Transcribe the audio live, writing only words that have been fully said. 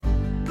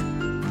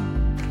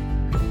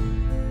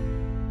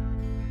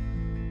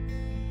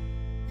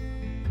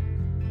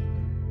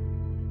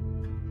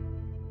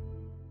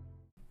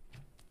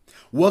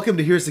Welcome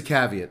to Here's the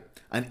Caveat,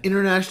 an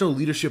international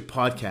leadership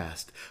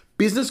podcast.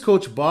 Business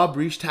coach Bob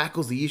Reich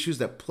tackles the issues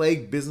that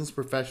plague business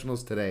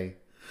professionals today.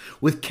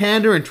 With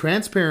candor and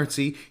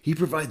transparency, he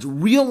provides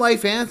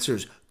real-life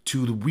answers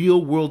to the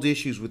real-world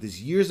issues with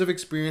his years of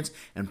experience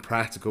and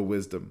practical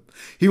wisdom.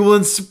 He will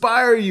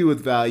inspire you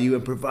with value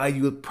and provide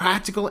you with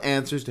practical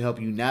answers to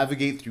help you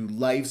navigate through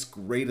life's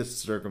greatest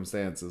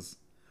circumstances.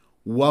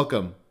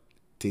 Welcome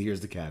to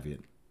Here's the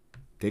Caveat.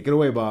 Take it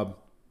away, Bob.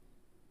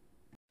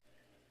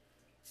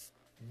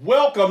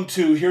 Welcome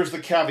to Here's the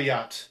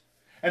Caveat,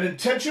 an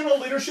intentional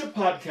leadership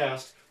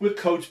podcast with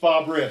Coach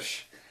Bob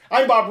Reich.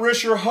 I'm Bob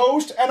Reich, your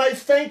host, and I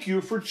thank you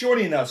for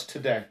joining us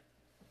today.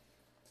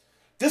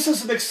 This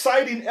is an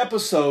exciting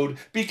episode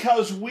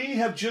because we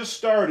have just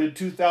started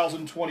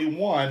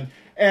 2021,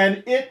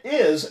 and it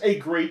is a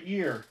great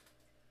year.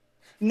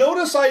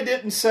 Notice I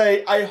didn't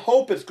say, I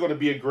hope it's going to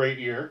be a great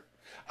year.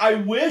 I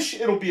wish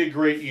it'll be a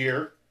great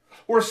year.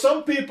 Or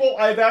some people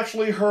I've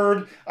actually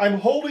heard, I'm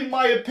holding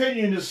my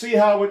opinion to see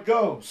how it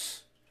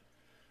goes.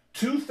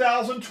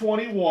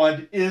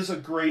 2021 is a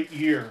great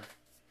year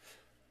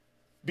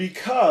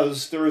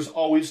because there is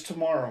always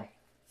tomorrow.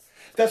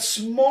 That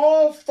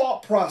small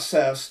thought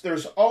process,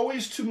 there's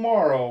always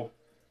tomorrow,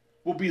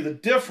 will be the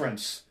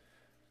difference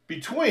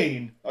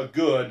between a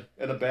good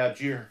and a bad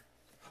year.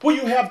 Will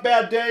you have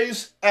bad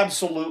days?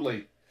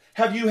 Absolutely.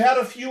 Have you had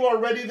a few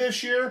already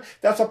this year?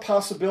 That's a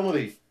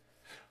possibility.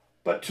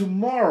 But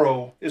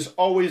tomorrow is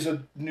always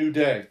a new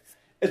day.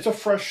 It's a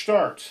fresh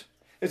start.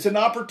 It's an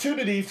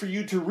opportunity for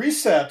you to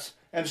reset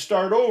and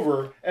start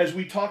over, as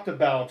we talked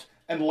about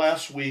in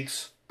last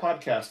week's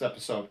podcast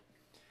episode.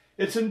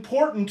 It's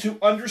important to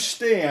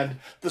understand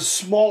the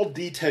small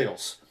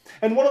details.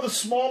 And one of the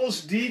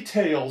smallest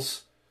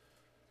details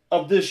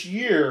of this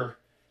year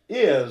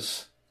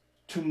is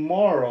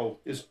tomorrow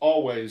is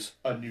always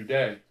a new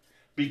day,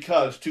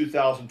 because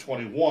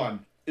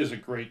 2021 is a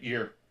great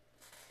year.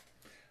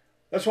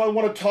 That's why I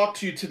want to talk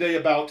to you today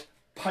about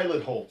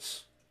pilot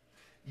holes.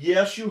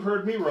 Yes, you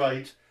heard me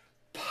right,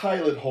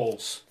 pilot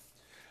holes.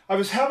 I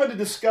was having a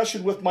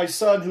discussion with my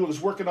son who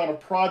was working on a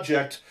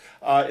project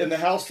in the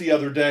house the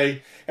other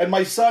day, and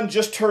my son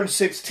just turned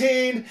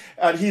 16,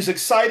 and he's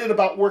excited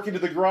about working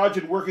in the garage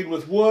and working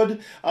with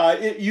wood.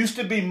 It used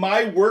to be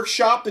my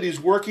workshop that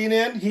he's working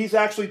in. He's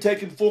actually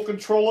taken full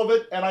control of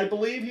it, and I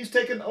believe he's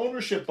taken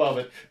ownership of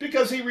it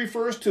because he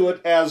refers to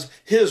it as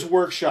his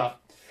workshop.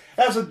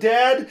 As a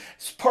dad,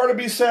 part of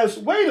me says,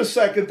 wait a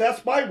second,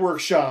 that's my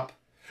workshop.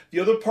 The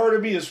other part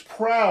of me is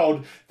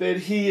proud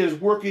that he is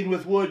working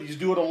with wood. He's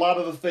doing a lot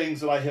of the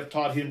things that I have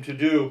taught him to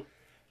do.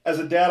 As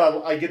a dad,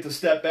 I get to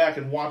step back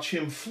and watch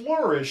him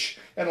flourish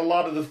in a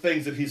lot of the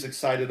things that he's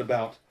excited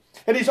about.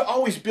 And he's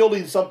always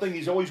building something.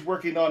 He's always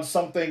working on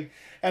something.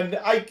 And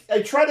I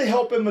try to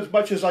help him as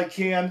much as I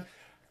can.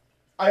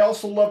 I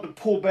also love to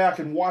pull back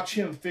and watch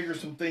him figure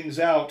some things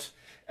out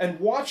and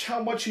watch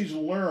how much he's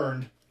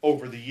learned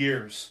over the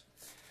years.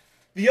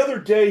 The other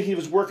day he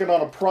was working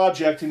on a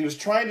project and he was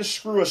trying to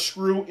screw a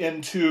screw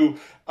into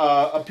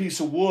a piece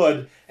of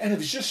wood, and he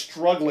was just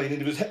struggling,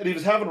 and he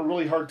was having a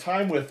really hard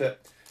time with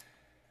it.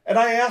 And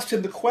I asked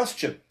him the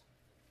question,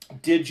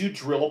 did you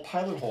drill a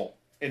pilot hole?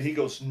 And he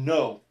goes,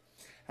 no.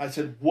 I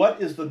said,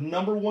 what is the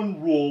number one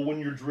rule when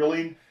you're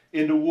drilling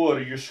into wood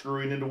or you're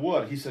screwing into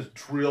wood? He says,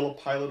 drill a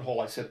pilot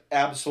hole. I said,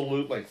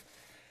 absolutely.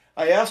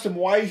 I asked him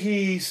why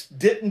he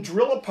didn't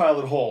drill a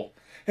pilot hole,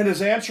 and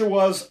his answer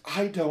was,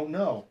 I don't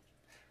know.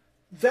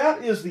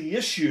 That is the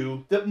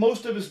issue that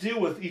most of us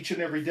deal with each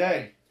and every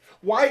day.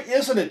 Why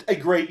isn't it a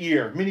great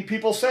year? Many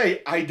people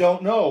say, I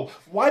don't know.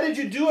 Why did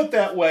you do it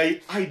that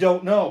way? I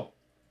don't know.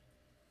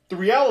 The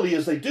reality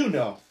is they do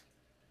know.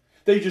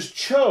 They just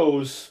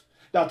chose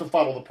not to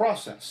follow the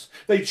process.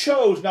 They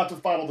chose not to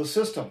follow the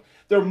system.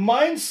 Their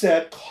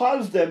mindset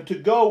caused them to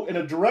go in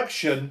a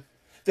direction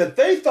that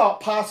they thought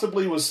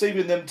possibly was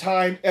saving them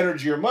time,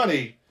 energy, or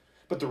money.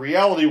 But the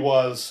reality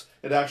was,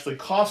 it actually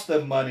cost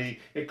them money,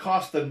 it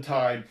cost them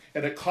time,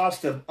 and it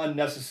cost them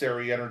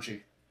unnecessary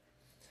energy.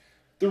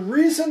 The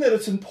reason that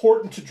it's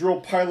important to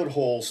drill pilot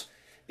holes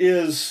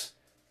is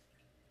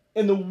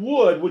in the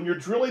wood, when you're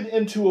drilling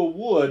into a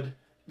wood,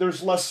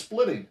 there's less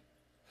splitting.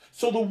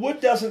 So the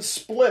wood doesn't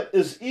split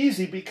as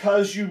easy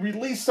because you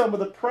release some of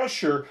the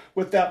pressure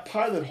with that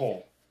pilot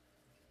hole.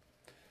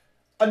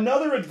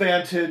 Another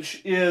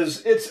advantage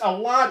is it's a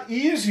lot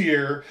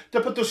easier to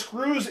put the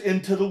screws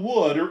into the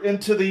wood or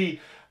into the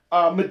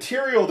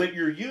material that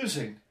you're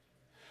using.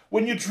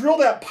 When you drill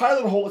that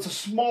pilot hole, it's a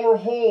smaller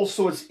hole,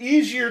 so it's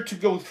easier to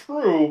go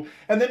through.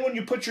 And then when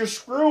you put your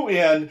screw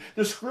in,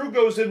 the screw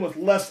goes in with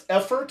less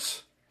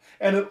effort,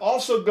 and it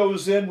also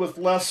goes in with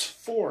less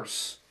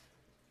force.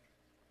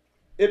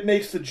 It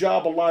makes the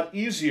job a lot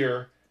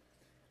easier.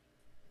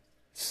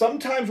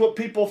 Sometimes what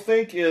people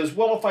think is,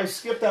 well, if I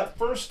skip that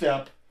first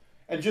step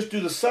and just do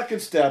the second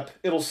step,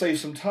 it'll save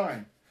some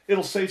time.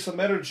 It'll save some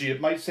energy.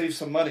 It might save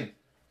some money.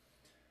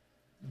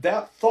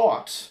 That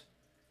thought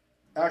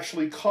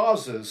actually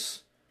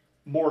causes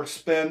more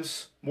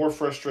expense, more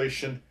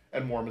frustration,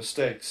 and more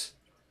mistakes.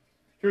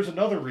 Here's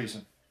another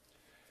reason.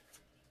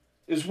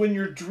 is when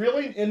you're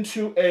drilling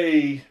into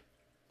a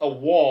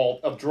wall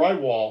of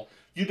drywall,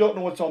 you don't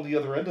know what's on the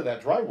other end of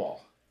that drywall.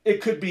 It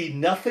could be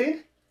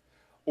nothing,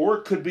 or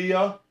it could be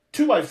a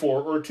 2x4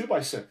 or a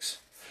 2x6.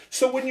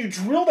 So when you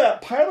drill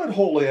that pilot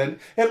hole in,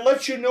 it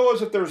lets you know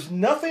as if there's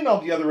nothing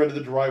on the other end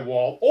of the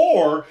drywall,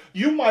 or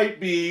you might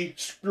be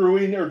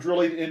screwing or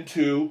drilling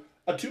into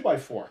a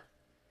 2x4.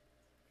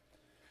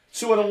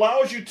 So it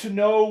allows you to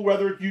know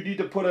whether you need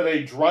to put in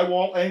a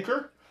drywall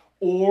anchor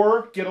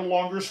or get a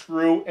longer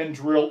screw and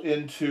drill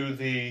into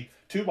the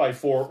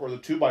 2x4 or the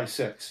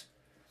 2x6.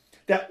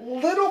 That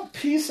little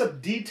piece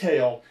of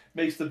detail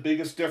makes the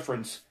biggest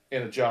difference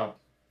in a job.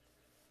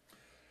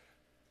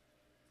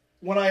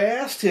 When I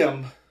asked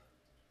him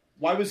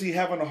why was he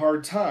having a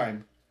hard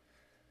time,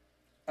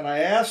 and I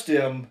asked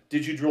him,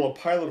 did you drill a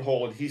pilot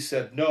hole? And he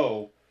said,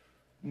 no.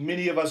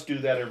 Many of us do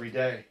that every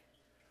day.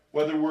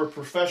 Whether we're a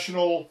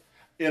professional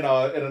in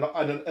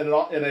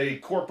a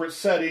corporate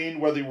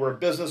setting, whether you're a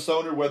business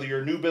owner, whether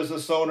you're a new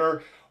business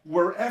owner,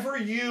 wherever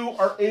you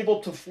are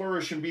able to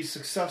flourish and be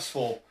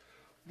successful,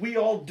 we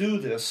all do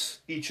this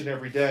each and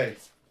every day.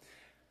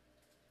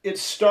 It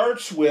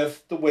starts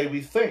with the way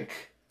we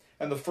think.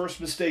 And the first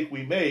mistake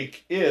we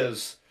make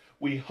is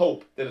we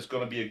hope that it's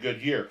going to be a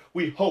good year.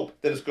 We hope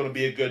that it's going to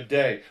be a good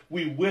day.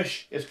 We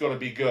wish it's going to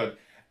be good.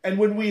 And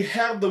when we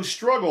have those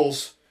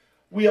struggles,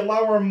 we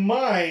allow our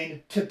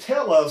mind to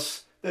tell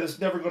us that it's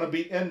never going to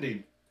be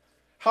ending.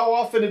 How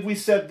often have we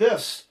said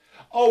this?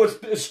 Oh,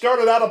 it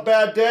started out a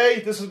bad day.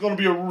 This is going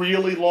to be a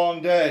really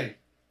long day.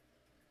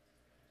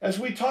 As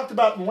we talked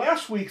about in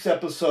last week's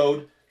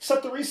episode,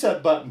 set the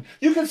reset button.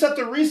 You can set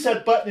the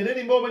reset button at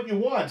any moment you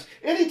want.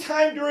 Any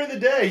time during the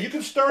day. You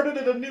can start it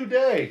at a new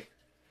day.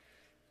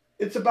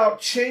 It's about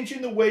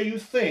changing the way you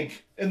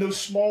think in those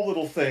small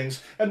little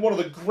things. And one of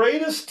the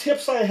greatest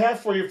tips I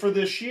have for you for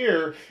this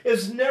year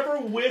is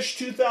never wish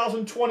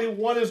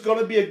 2021 is going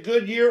to be a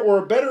good year or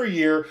a better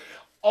year.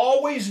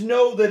 Always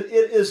know that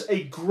it is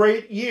a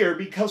great year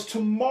because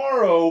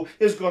tomorrow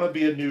is going to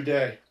be a new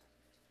day.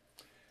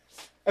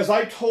 As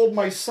I told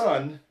my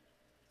son,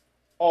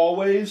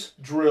 always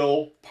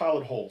drill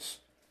pilot holes.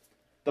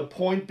 The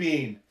point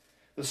being,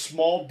 the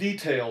small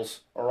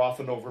details are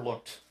often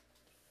overlooked.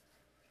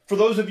 For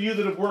those of you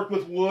that have worked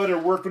with wood or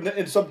worked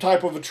in some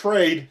type of a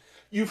trade,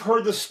 you've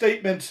heard the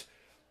statement,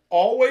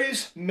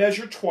 always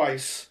measure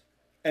twice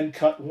and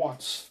cut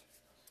once.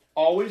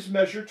 Always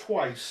measure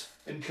twice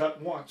and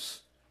cut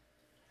once.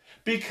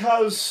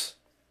 Because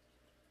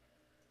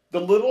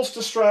the littlest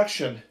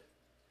distraction,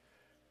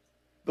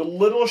 the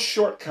little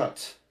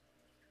shortcut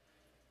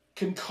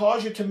can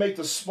cause you to make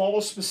the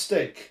smallest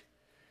mistake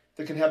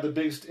that can have the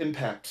biggest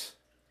impact.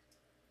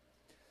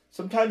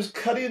 Sometimes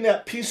cutting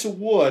that piece of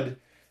wood,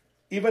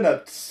 even a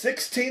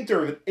 1/16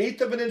 or an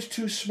 1/8 of an inch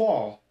too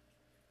small,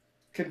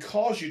 can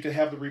cause you to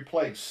have to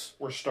replace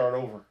or start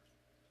over.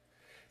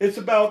 It's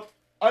about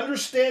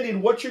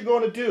understanding what you're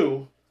going to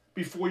do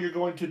before you're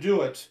going to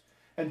do it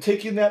and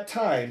taking that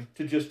time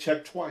to just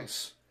check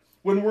twice.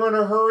 When we're in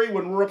a hurry,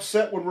 when we're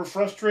upset, when we're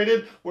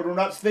frustrated, when we're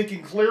not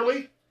thinking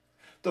clearly,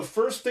 the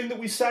first thing that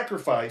we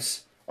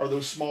sacrifice are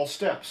those small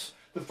steps.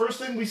 The first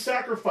thing we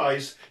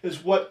sacrifice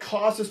is what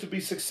caused us to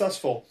be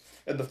successful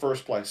in the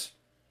first place.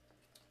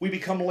 We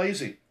become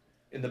lazy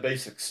in the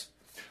basics.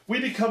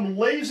 We become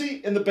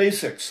lazy in the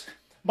basics.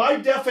 My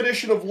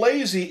definition of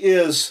lazy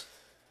is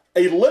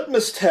a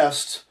litmus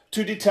test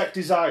to detect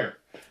desire.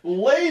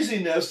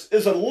 Laziness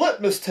is a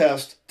litmus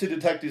test to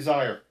detect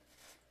desire.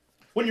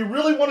 When you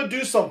really want to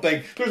do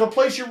something, there's a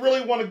place you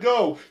really want to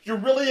go. You're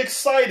really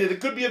excited.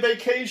 It could be a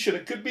vacation.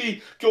 It could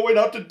be going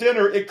out to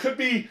dinner. It could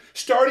be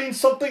starting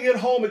something at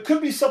home. It could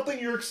be something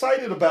you're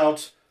excited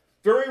about.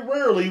 Very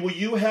rarely will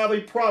you have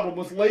a problem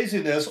with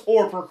laziness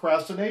or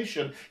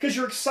procrastination because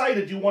you're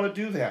excited, you want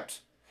to do that.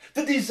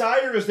 The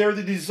desire is there.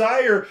 The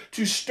desire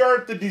to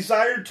start, the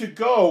desire to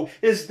go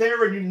is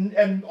there,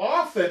 and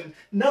often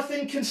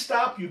nothing can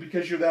stop you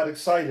because you're that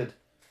excited.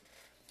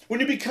 When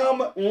you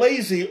become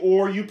lazy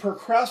or you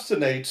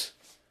procrastinate,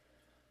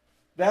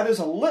 that is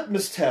a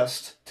litmus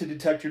test to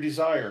detect your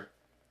desire.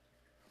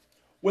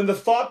 When the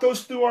thought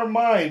goes through our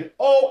mind,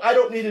 oh, I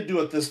don't need to do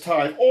it this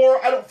time,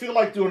 or I don't feel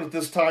like doing it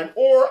this time,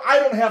 or I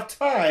don't have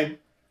time,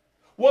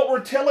 what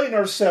we're telling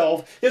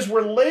ourselves is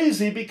we're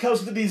lazy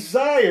because the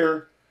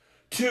desire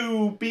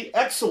to be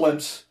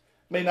excellent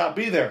may not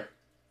be there.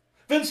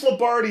 Vince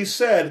Lombardi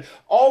said,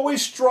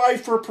 always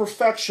strive for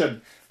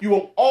perfection. You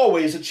will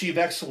always achieve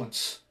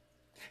excellence.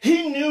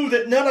 He knew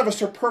that none of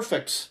us are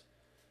perfect.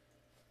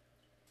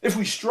 If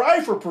we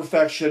strive for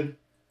perfection,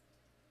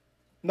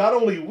 not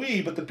only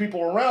we, but the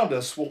people around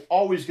us will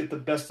always get the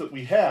best that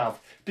we have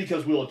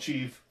because we'll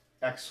achieve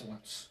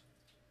excellence.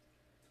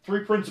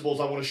 3 principles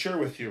I want to share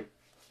with you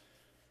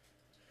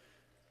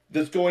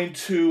that's going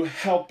to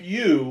help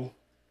you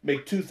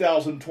make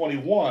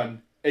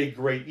 2021 a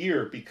great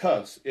year,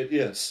 because it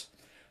is.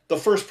 The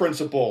first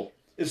principle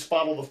is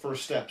follow the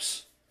first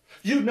steps.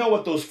 You know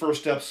what those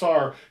first steps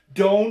are.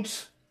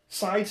 Don't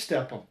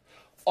sidestep them.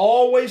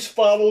 Always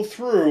follow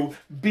through.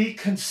 Be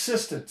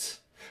consistent.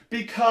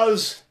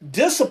 Because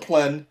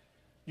discipline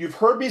You've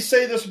heard me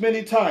say this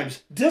many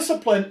times.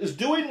 Discipline is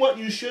doing what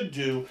you should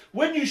do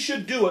when you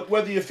should do it,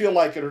 whether you feel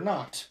like it or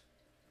not.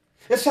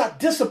 It's that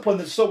discipline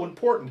that's so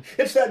important.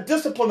 It's that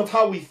discipline of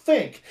how we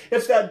think.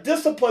 It's that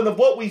discipline of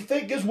what we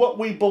think is what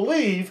we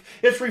believe.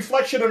 It's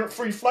reflected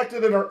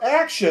in our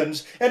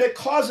actions, and it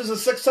causes a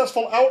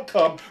successful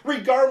outcome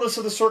regardless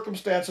of the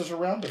circumstances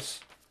around us.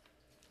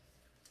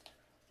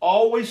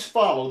 Always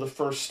follow the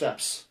first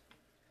steps.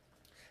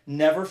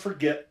 Never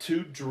forget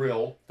to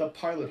drill the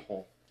pilot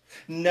hole.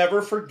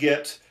 Never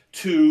forget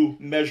to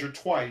measure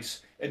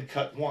twice and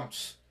cut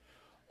once.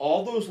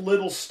 All those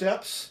little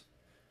steps,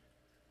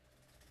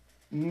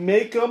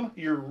 make them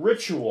your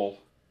ritual,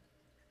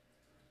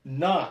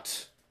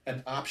 not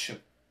an option.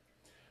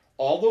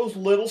 All those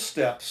little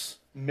steps,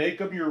 make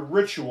them your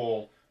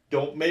ritual.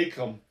 Don't make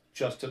them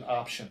just an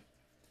option.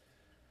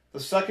 The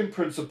second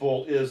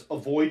principle is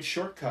avoid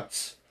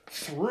shortcuts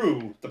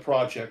through the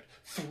project,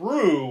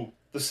 through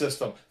the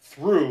system,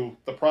 through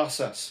the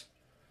process.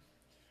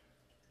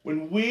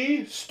 When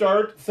we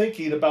start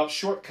thinking about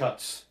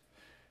shortcuts,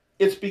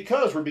 it's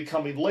because we're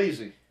becoming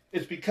lazy.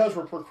 It's because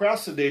we're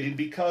procrastinating,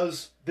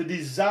 because the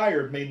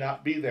desire may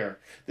not be there.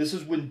 This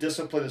is when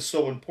discipline is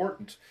so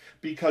important,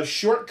 because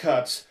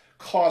shortcuts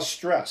cause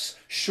stress.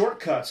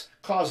 Shortcuts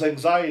cause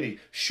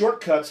anxiety.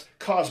 Shortcuts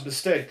cause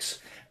mistakes.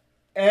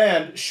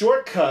 And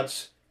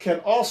shortcuts can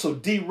also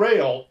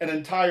derail an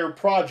entire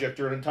project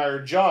or an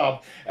entire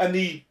job. And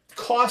the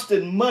cost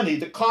in money,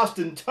 the cost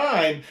in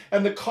time,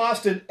 and the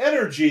cost in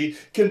energy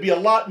can be a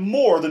lot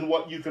more than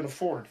what you can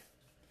afford.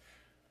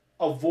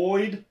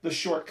 Avoid the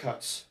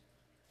shortcuts.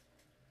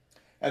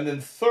 And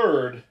then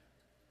third,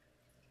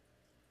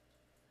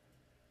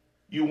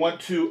 you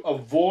want to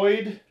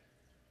avoid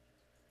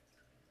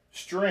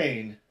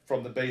strain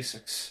from the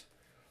basics.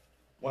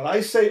 When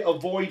I say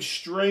avoid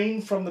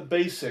strain from the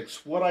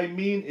basics, what I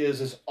mean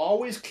is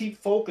always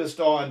keep focused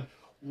on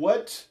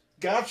what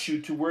got you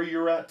to where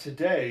you're at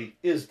today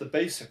is the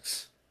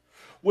basics.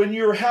 When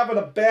you're having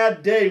a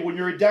bad day, when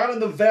you're down in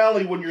the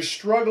valley, when you're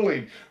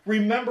struggling,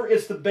 remember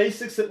it's the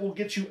basics that will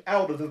get you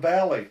out of the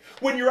valley.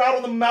 When you're out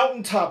on the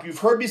mountaintop, you've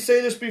heard me say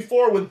this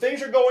before, when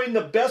things are going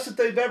the best that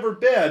they've ever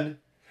been,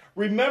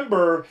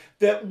 remember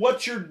that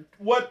what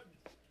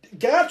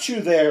got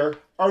you there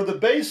are the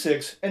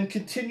basics, and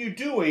continue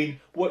doing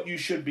what you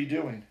should be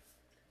doing.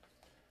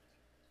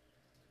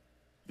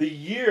 The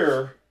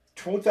year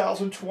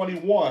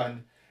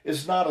 2021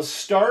 is not a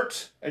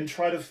start and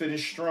try to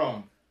finish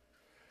strong.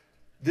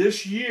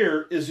 This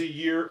year is a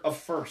year of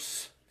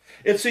firsts.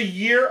 It's a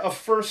year of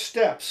first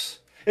steps.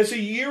 It's a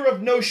year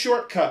of no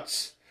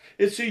shortcuts.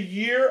 It's a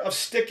year of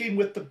sticking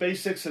with the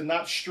basics and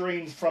not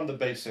straying from the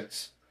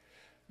basics.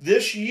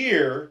 This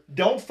year,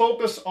 don't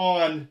focus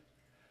on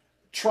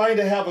trying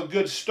to have a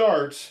good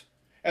start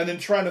and then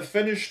trying to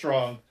finish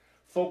strong.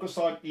 Focus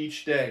on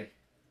each day.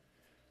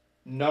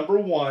 Number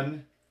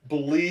one,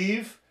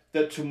 believe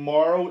that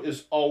tomorrow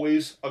is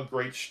always a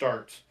great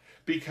start,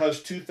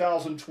 because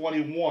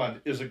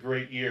 2021 is a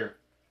great year.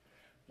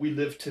 We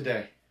live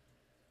today.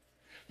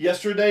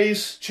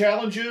 Yesterday's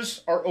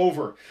challenges are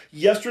over.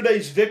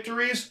 Yesterday's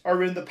victories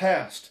are in the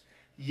past.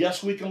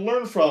 Yes, we can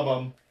learn from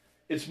them.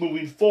 It's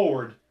moving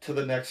forward to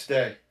the next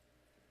day.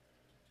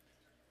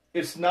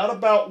 It's not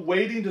about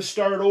waiting to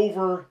start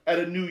over at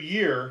a new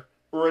year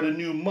or at a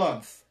new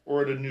month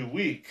or at a new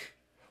week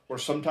or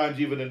sometimes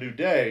even a new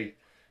day.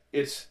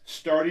 It's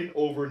starting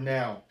over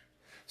now.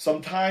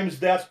 Sometimes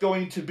that's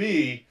going to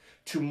be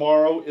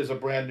tomorrow is a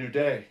brand new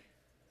day.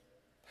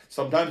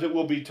 Sometimes it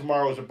will be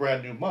tomorrow is a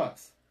brand new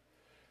month.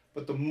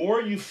 But the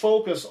more you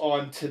focus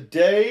on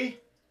today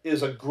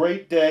is a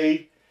great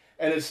day,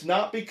 and it's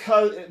not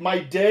because my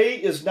day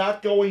is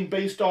not going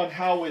based on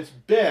how it's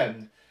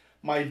been.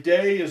 My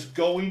day is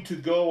going to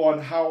go on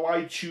how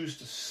I choose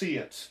to see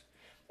it.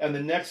 And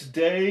the next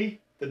day,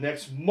 the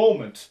next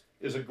moment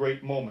is a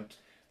great moment.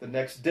 The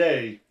next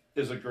day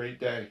is a great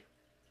day.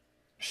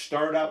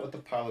 Start out with the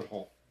pilot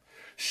hole.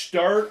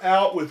 Start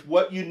out with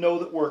what you know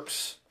that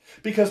works.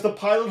 Because the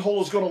pilot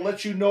hole is going to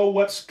let you know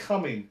what's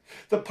coming.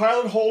 The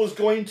pilot hole is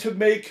going to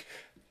make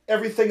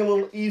everything a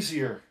little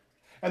easier.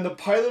 And the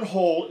pilot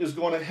hole is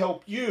going to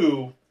help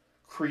you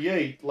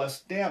create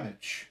less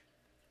damage.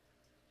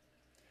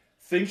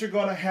 Things are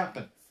going to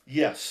happen.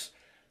 Yes.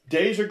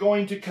 Days are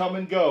going to come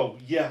and go.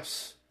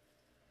 Yes.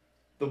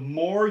 The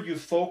more you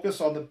focus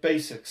on the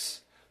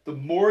basics, the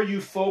more you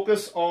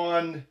focus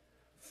on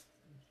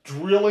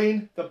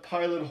drilling the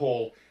pilot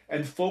hole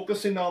and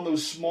focusing on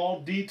those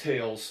small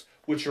details,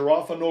 which are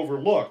often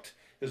overlooked,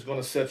 is going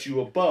to set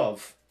you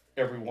above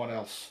everyone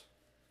else.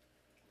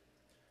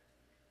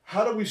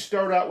 How do we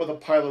start out with a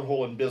pilot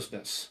hole in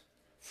business?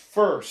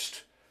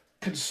 First,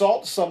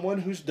 consult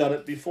someone who's done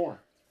it before.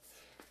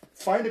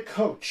 Find a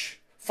coach,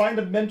 find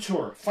a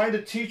mentor, find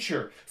a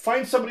teacher,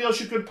 find somebody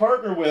else you could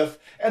partner with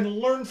and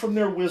learn from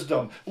their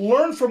wisdom.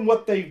 Learn from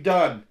what they've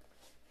done.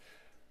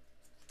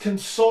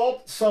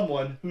 Consult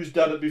someone who's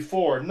done it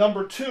before.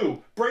 Number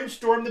two,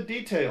 brainstorm the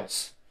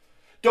details.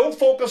 Don't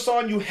focus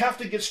on you have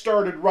to get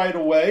started right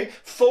away.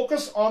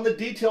 Focus on the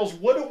details.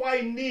 What do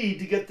I need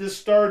to get this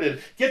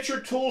started? Get your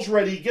tools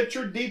ready. Get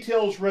your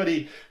details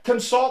ready.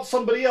 Consult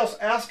somebody else.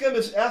 Ask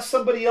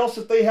somebody else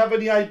if they have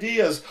any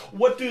ideas.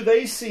 What do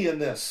they see in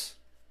this?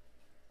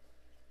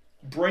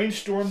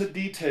 Brainstorm the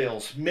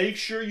details. Make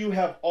sure you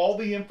have all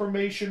the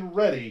information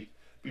ready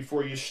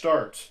before you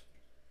start.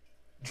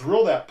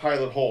 Drill that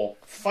pilot hole.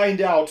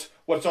 Find out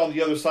what's on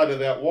the other side of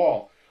that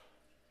wall.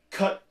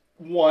 Cut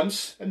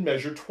once and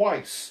measure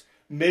twice.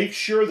 Make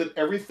sure that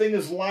everything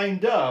is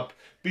lined up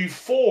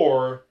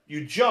before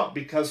you jump,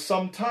 because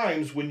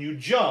sometimes when you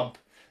jump,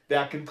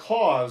 that can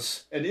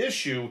cause an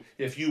issue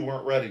if you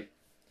weren't ready.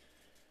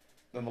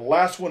 Then the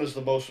last one is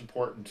the most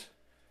important.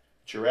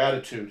 It's your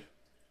attitude.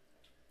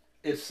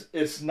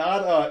 It's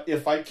not a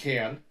if I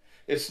can.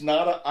 It's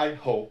not a I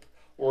hope.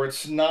 Or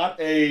it's not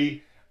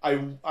a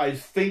I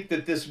think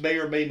that this may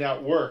or may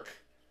not work.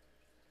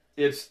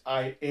 It's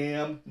I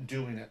am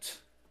doing it.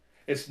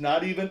 It's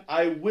not even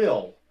I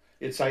will.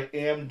 It's I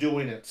am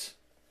doing it.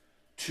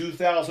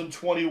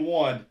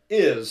 2021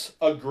 is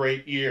a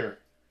great year.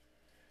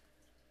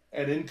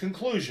 And in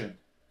conclusion,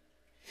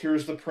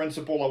 here's the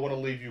principle I want to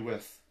leave you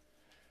with.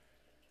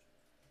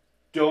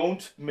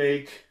 Don't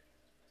make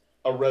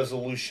a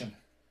resolution.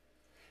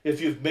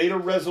 If you've made a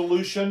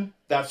resolution,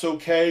 that's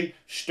okay.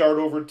 Start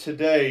over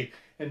today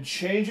and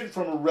change it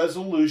from a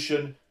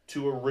resolution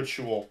to a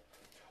ritual.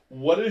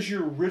 What is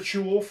your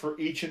ritual for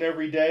each and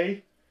every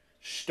day?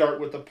 Start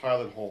with the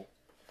pilot hole.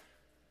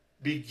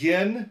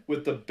 Begin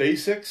with the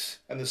basics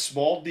and the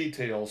small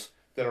details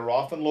that are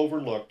often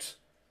overlooked.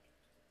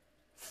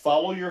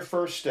 Follow your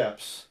first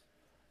steps.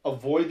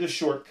 Avoid the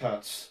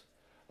shortcuts.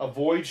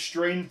 Avoid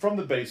straying from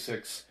the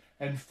basics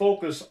and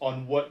focus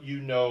on what you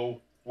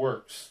know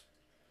works.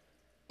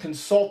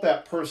 Consult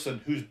that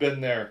person who's been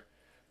there.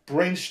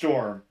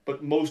 Brainstorm,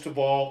 but most of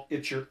all,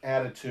 it's your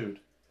attitude.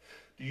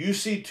 Do you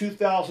see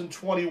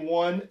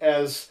 2021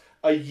 as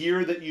a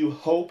year that you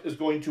hope is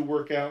going to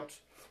work out?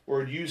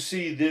 Or do you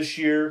see this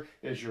year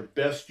as your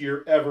best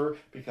year ever,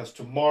 because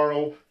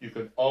tomorrow you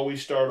can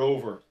always start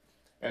over?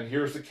 And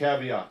here's the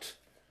caveat.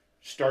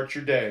 Start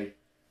your day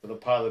with a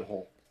pilot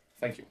hole.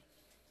 Thank you.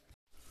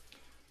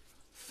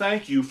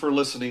 Thank you for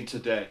listening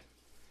today.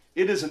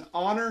 It is an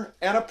honor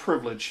and a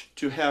privilege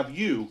to have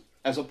you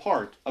as a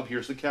part of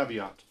Here's the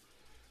Caveat.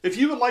 If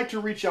you would like to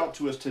reach out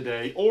to us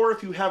today, or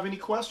if you have any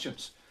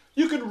questions,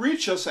 you can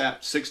reach us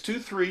at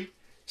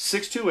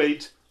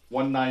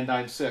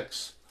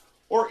 623-628-1996,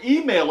 or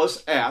email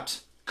us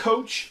at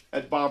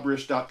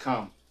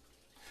coach@bobrish.com.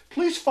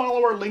 Please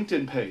follow our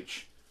LinkedIn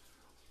page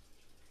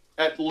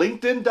at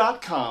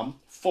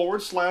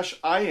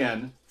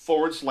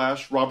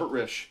linkedin.com/IN/Robert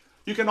Risch.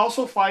 You can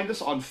also find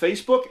us on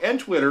Facebook and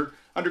Twitter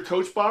under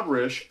Coach Bob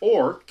Risch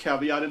or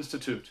Caveat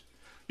Institute.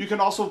 You can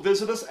also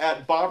visit us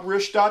at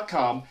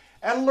bobrish.com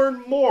and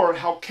learn more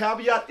how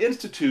Caveat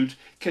Institute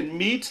can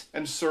meet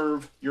and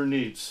serve your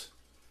needs.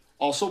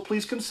 Also,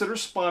 please consider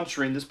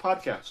sponsoring this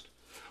podcast.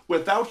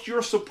 Without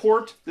your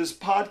support, this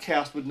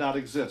podcast would not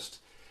exist.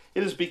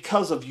 It is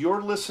because of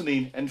your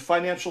listening and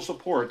financial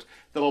support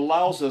that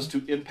allows us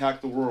to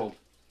impact the world.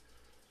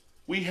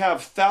 We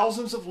have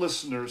thousands of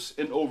listeners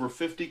in over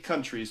 50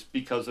 countries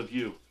because of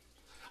you.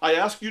 I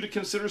ask you to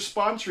consider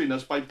sponsoring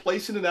us by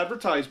placing an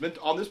advertisement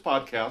on this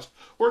podcast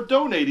or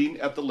donating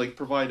at the link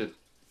provided.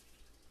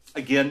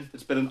 Again,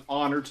 it's been an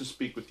honor to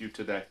speak with you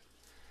today.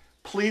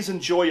 Please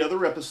enjoy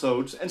other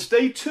episodes and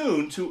stay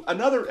tuned to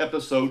another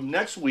episode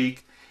next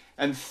week.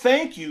 And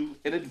thank you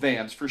in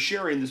advance for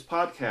sharing this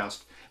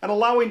podcast and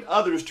allowing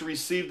others to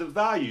receive the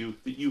value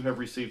that you have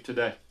received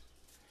today.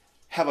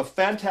 Have a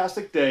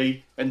fantastic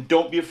day, and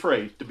don't be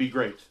afraid to be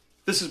great.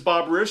 This is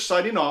Bob Risch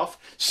signing off.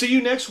 See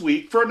you next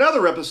week for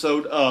another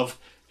episode of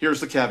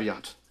Here's the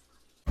Caveat.